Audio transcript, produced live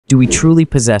Do we truly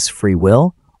possess free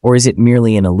will, or is it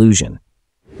merely an illusion?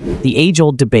 The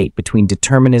age-old debate between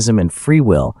determinism and free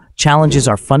will challenges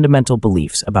our fundamental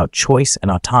beliefs about choice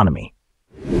and autonomy.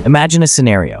 Imagine a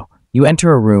scenario. You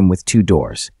enter a room with two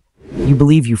doors. You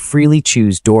believe you freely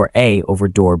choose door A over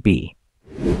door B.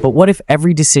 But what if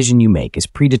every decision you make is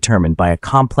predetermined by a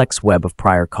complex web of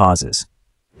prior causes?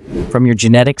 From your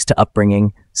genetics to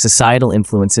upbringing, societal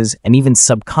influences, and even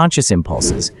subconscious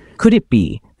impulses, could it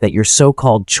be that your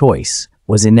so-called choice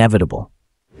was inevitable?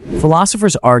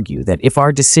 Philosophers argue that if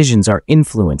our decisions are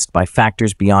influenced by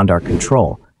factors beyond our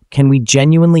control, can we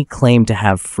genuinely claim to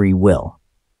have free will?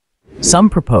 Some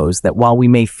propose that while we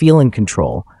may feel in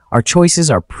control, our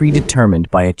choices are predetermined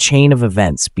by a chain of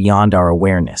events beyond our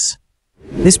awareness.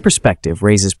 This perspective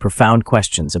raises profound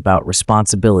questions about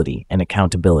responsibility and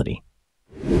accountability.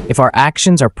 If our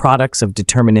actions are products of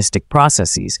deterministic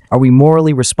processes, are we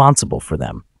morally responsible for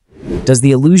them? Does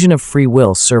the illusion of free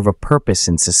will serve a purpose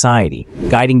in society,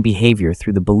 guiding behavior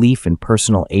through the belief in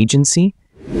personal agency?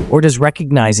 Or does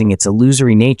recognizing its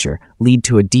illusory nature lead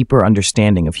to a deeper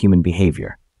understanding of human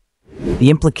behavior? The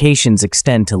implications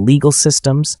extend to legal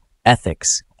systems,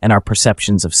 ethics, and our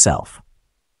perceptions of self.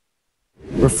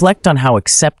 Reflect on how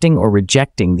accepting or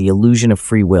rejecting the illusion of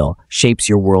free will shapes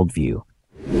your worldview.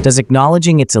 Does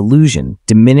acknowledging its illusion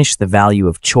diminish the value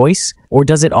of choice, or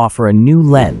does it offer a new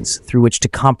lens through which to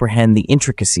comprehend the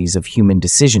intricacies of human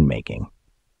decision-making?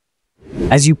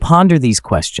 As you ponder these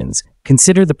questions,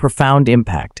 consider the profound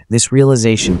impact this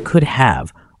realization could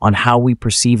have on how we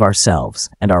perceive ourselves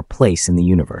and our place in the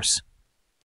universe.